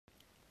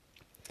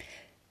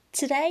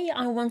Today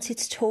I wanted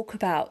to talk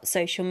about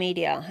social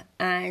media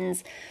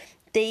and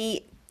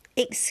the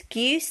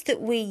excuse that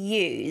we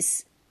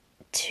use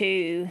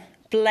to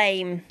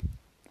blame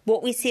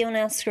what we see on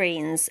our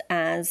screens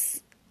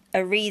as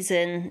a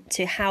reason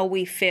to how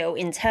we feel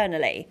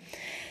internally.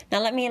 Now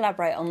let me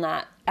elaborate on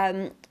that.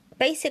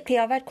 Basically,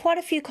 I've had quite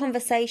a few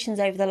conversations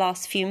over the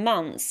last few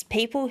months,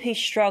 people who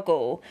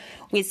struggle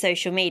with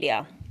social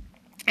media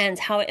and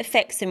how it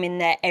affects them in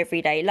their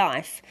everyday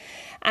life.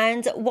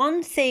 And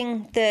one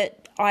thing that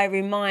I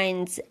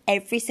remind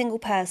every single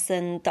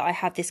person that I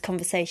have this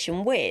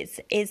conversation with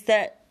is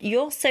that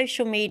your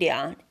social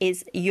media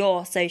is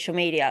your social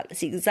media.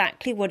 That's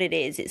exactly what it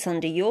is. It's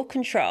under your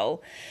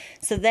control.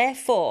 So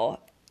therefore,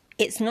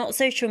 it's not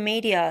social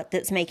media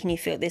that's making you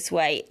feel this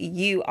way.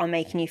 You are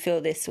making you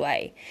feel this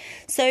way.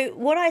 So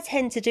what I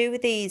tend to do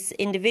with these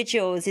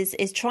individuals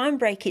is try and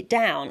break it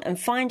down and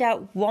find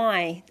out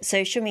why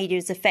social media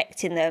is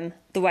affecting them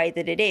the way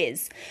that it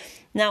is.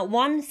 Now,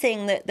 one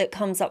thing that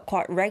comes up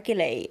quite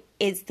regularly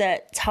is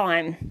that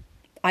time.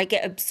 I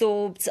get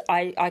absorbed.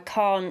 I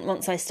can't,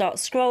 once I start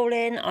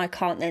scrolling, I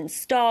can't then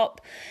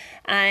stop.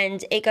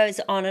 And it goes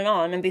on.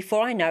 And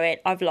before I know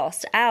it, I've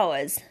lost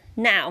hours.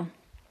 Now,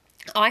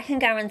 I can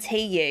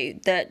guarantee you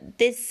that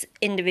this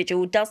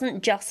individual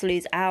doesn't just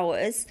lose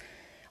hours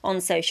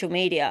on social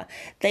media.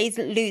 They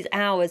lose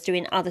hours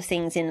doing other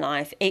things in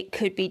life. It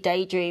could be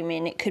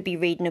daydreaming, it could be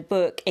reading a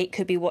book, it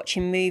could be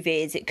watching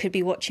movies, it could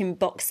be watching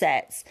box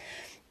sets.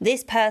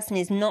 This person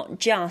is not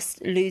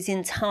just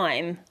losing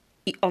time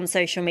on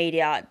social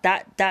media.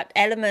 That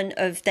element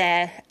of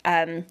their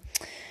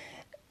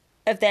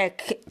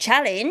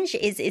challenge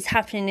is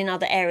happening in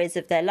other areas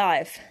of their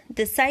life.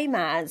 The same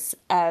as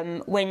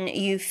when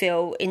you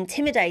feel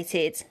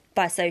intimidated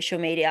by social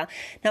media.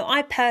 Now,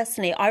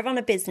 I run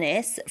a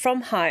business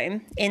from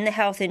home in the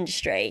health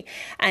industry,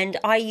 and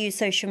I use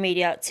social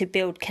media to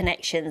build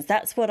connections.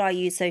 That's what I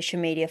use social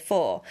media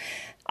for.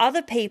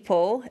 Other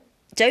people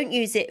don't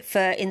use it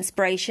for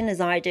inspiration as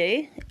I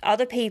do.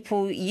 Other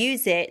people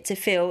use it to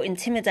feel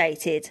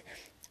intimidated.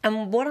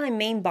 And what I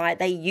mean by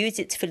they use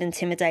it to feel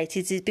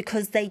intimidated is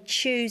because they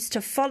choose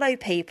to follow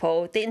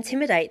people that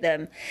intimidate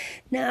them.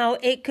 Now,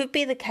 it could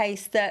be the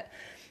case that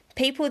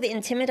people that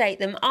intimidate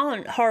them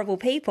aren't horrible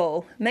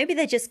people. Maybe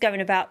they're just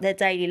going about their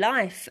daily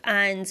life.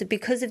 And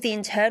because of the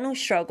internal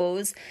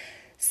struggles,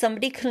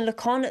 somebody can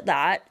look on at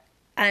that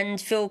and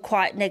feel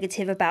quite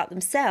negative about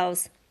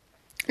themselves.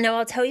 Now,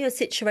 I'll tell you a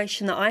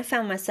situation that I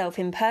found myself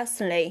in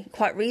personally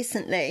quite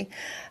recently.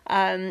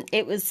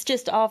 It was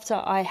just after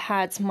I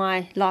had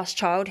my last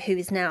child, who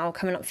is now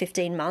coming up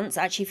 15 months,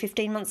 actually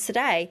 15 months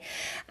today.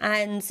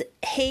 And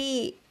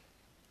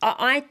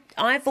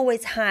I've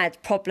always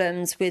had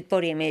problems with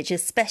body image,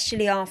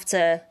 especially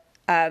after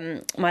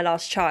my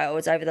last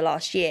child over the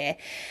last year.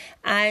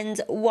 And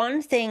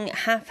one thing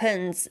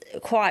happens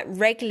quite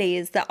regularly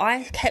is that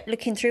I kept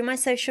looking through my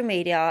social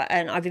media,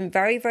 and I've been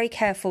very, very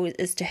careful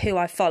as to who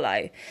I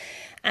follow.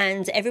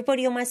 And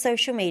everybody on my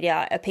social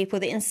media are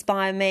people that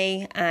inspire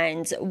me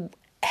and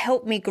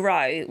help me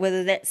grow,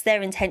 whether that's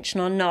their intention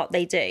or not,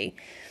 they do.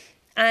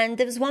 And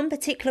there was one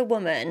particular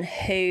woman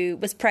who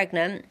was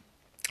pregnant,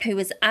 who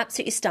was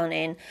absolutely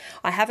stunning.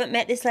 I haven't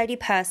met this lady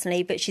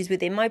personally, but she's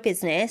within my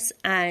business,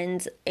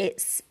 and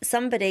it's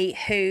somebody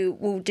who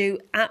will do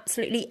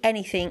absolutely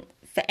anything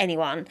for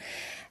anyone.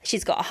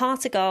 She's got a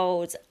heart of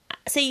gold.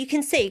 So you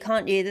can see,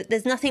 can't you, that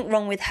there's nothing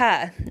wrong with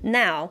her.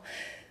 Now,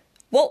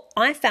 what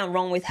I found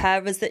wrong with her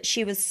was that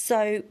she was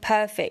so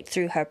perfect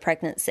through her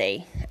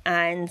pregnancy,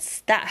 and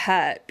that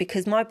hurt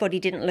because my body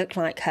didn't look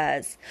like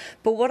hers.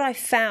 But what I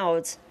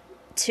found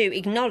to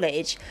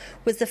acknowledge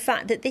was the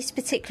fact that this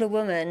particular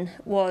woman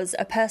was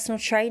a personal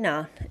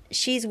trainer.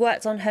 She's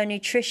worked on her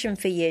nutrition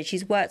for years.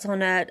 She's worked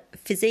on her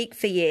physique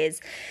for years.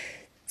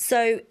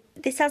 So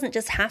this hasn't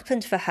just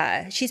happened for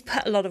her. She's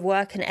put a lot of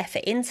work and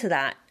effort into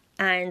that,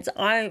 and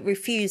I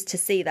refuse to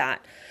see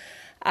that.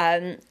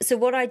 So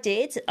what I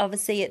did,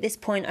 obviously at this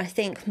point, I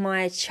think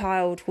my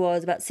child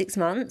was about 6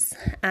 months,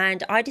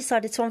 and I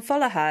decided to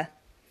unfollow her.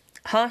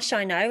 Harsh,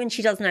 I know, and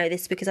she does know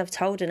this because I've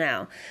told her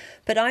now.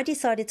 But I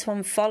decided to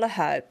unfollow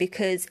her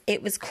because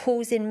it was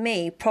causing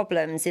me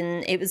problems,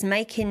 and it was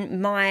making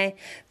my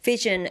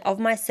vision of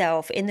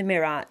myself in the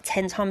mirror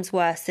 10 times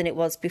worse than it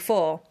was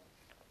before.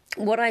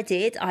 What I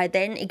did, I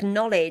then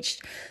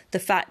acknowledged the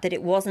fact that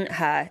it wasn't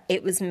her,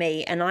 it was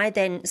me. And I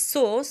then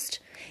sourced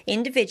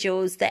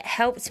individuals that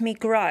helped me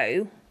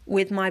grow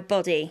with my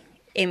body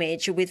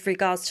image with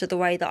regards to the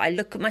way that I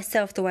look at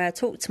myself, the way I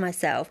talk to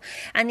myself,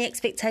 and the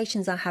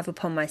expectations I have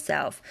upon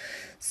myself.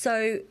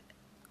 So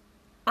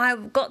I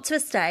got to a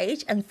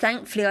stage, and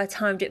thankfully I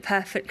timed it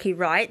perfectly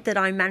right, that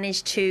I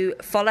managed to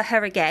follow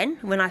her again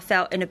when I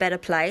felt in a better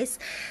place.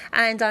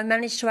 And I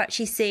managed to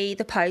actually see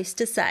the post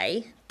to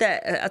say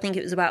that, I think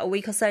it was about a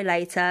week or so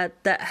later,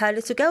 that her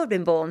little girl had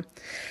been born.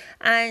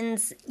 And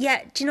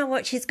yeah, do you know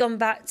what? She's gone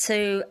back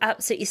to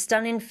absolutely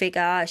stunning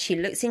figure. She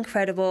looks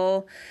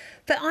incredible.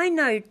 But I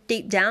know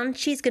deep down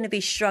she's going to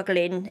be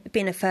struggling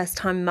being a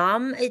first-time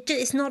mum.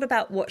 It's not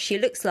about what she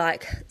looks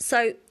like.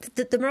 So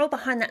the moral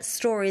behind that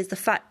story is the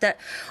fact that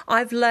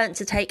I've learned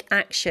to take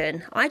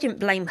action. I didn't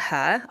blame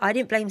her. I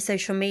didn't blame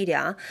social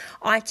media.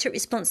 I took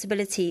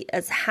responsibility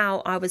as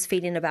how I was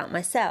feeling about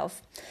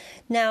myself.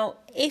 Now,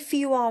 if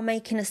you are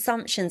making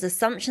assumptions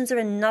are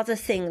another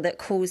thing that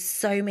cause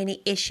so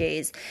many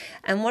issues.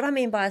 And what I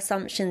mean by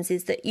assumptions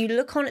is that you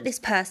look on at this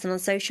person on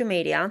social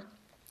media.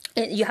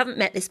 You haven't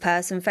met this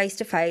person face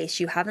to face.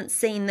 You haven't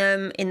seen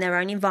them in their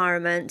own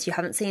environment. You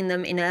haven't seen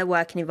them in their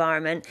working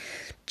environment.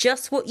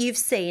 Just what you've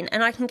seen.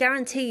 And I can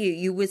guarantee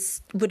you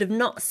would have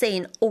not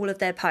seen all of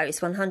their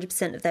posts,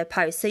 100% of their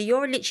posts. So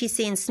you're literally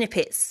seeing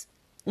snippets,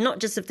 not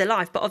just of their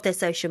life, but of their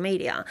social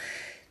media.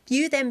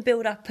 You then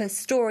build up a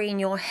story in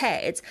your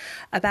head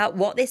about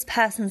what this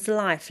person's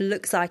life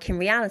looks like in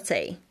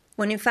reality.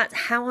 When in fact,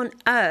 how on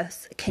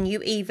earth can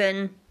you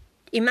even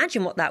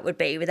imagine what that would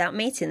be without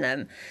meeting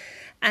them?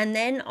 And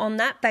then on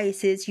that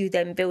basis, you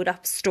then build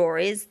up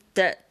stories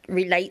that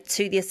relate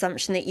to the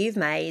assumption that you've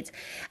made.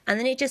 And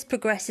then it just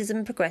progresses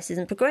and progresses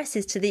and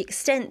progresses to the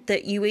extent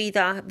that you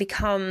either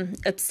become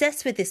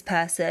obsessed with this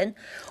person,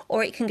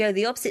 or it can go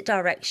the opposite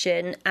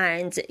direction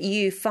and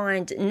you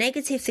find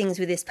negative things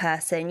with this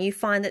person. You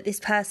find that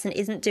this person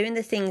isn't doing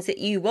the things that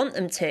you want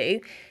them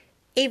to,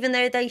 even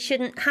though they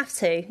shouldn't have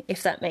to,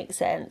 if that makes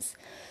sense.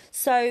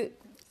 So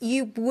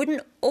you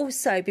wouldn't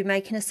also be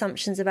making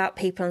assumptions about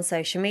people on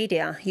social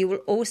media. You will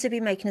also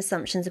be making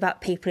assumptions about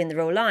people in the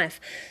real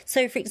life.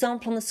 So, for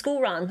example, on the school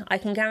run, I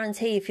can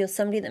guarantee if you're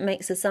somebody that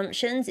makes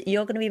assumptions,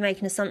 you're going to be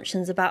making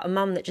assumptions about a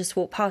mum that just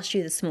walked past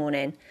you this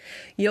morning.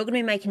 You're going to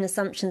be making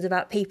assumptions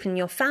about people in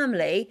your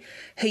family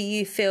who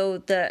you feel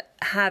that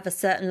have a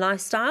certain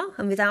lifestyle,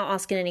 and without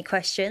asking any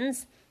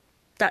questions,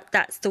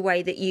 that's the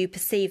way that you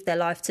perceive their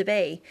life to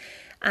be.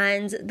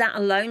 And that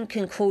alone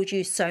can cause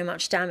you so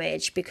much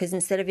damage, because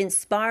instead of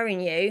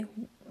inspiring you,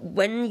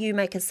 when you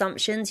make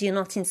assumptions, you're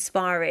not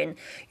inspiring,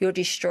 you're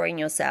destroying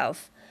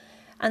yourself.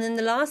 And then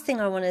the last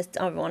thing I want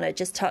to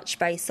just touch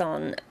base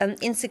on,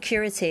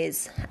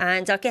 insecurities.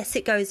 And I guess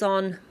it goes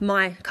on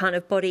my kind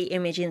of body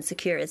image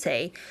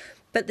insecurity.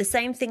 But the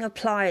same thing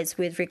applies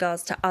with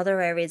regards to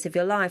other areas of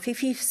your life.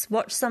 If you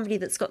watch somebody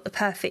that's got the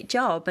perfect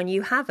job and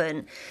you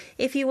haven't,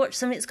 if you watch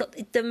somebody that's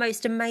got the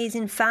most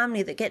amazing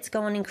family that gets to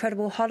go on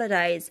incredible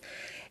holidays,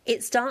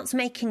 it starts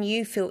making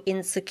you feel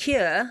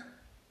insecure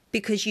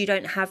because you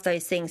don't have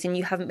those things and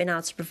you haven't been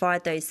able to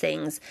provide those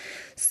things.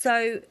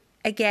 So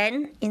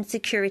again,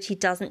 insecurity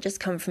doesn't just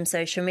come from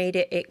social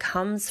media, it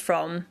comes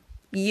from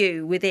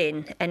you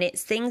within, and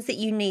it's things that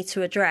you need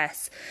to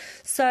address.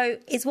 So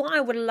is what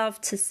I would love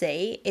to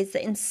see is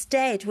that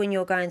instead, when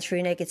you're going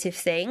through negative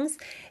things,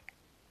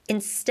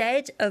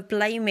 instead of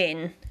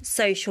blaming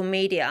social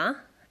media,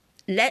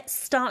 let's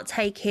start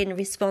taking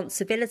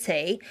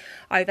responsibility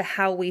over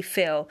how we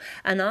feel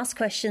and ask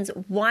questions.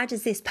 Why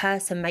does this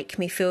person make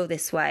me feel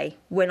this way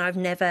when I've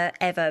never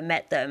ever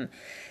met them?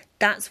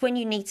 That's when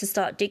you need to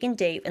start digging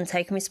deep and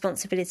taking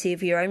responsibility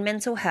of your own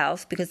mental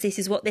health, because this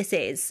is what this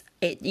is.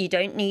 You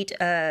don't need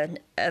a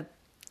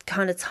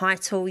kind of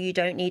title. You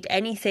don't need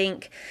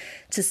anything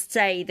to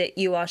say that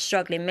you are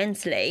struggling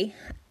mentally.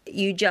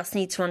 You just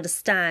need to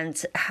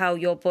understand how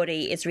your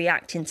body is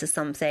reacting to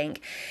something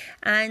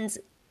and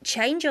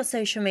change your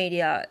social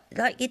media.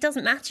 Like, it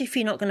doesn't matter if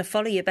you're not going to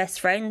follow your best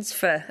friends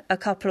for a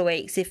couple of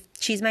weeks if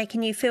she's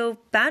making you feel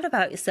bad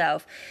about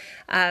yourself.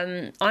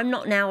 I'm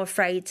not now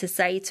afraid to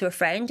say to a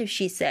friend if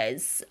she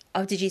says,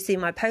 "Oh, did you see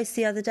my post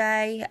the other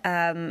day?"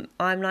 I'm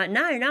like,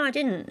 no, I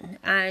didn't.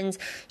 And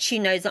she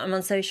knows that I'm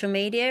on social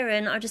media,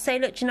 and I just say,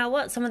 look, do you know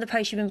what? Some of the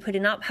posts you've been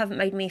putting up haven't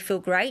made me feel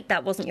great.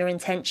 That wasn't your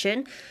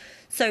intention.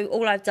 So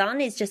all I've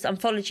done is just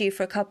unfollowed you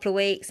for a couple of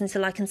weeks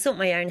until I can sort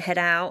my own head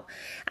out,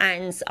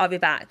 and I'll be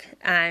back.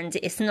 And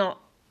it's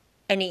not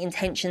any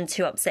intention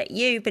to upset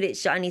you, but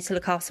I need to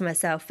look after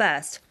myself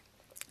first.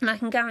 And I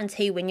can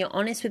guarantee when you're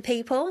honest with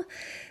people,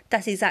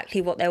 that's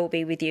exactly what they will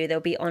be with you. They'll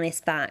be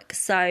honest back.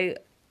 So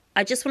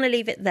I just want to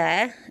leave it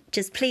there.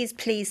 Just please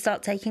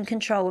start taking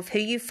control of who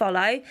you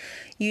follow.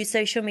 Use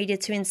social media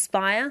to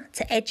inspire,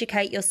 to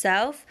educate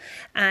yourself,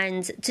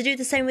 and to do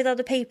the same with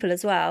other people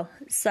as well.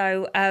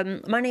 So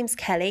my name's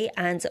Kelly,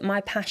 and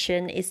my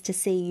passion is to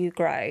see you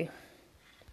grow.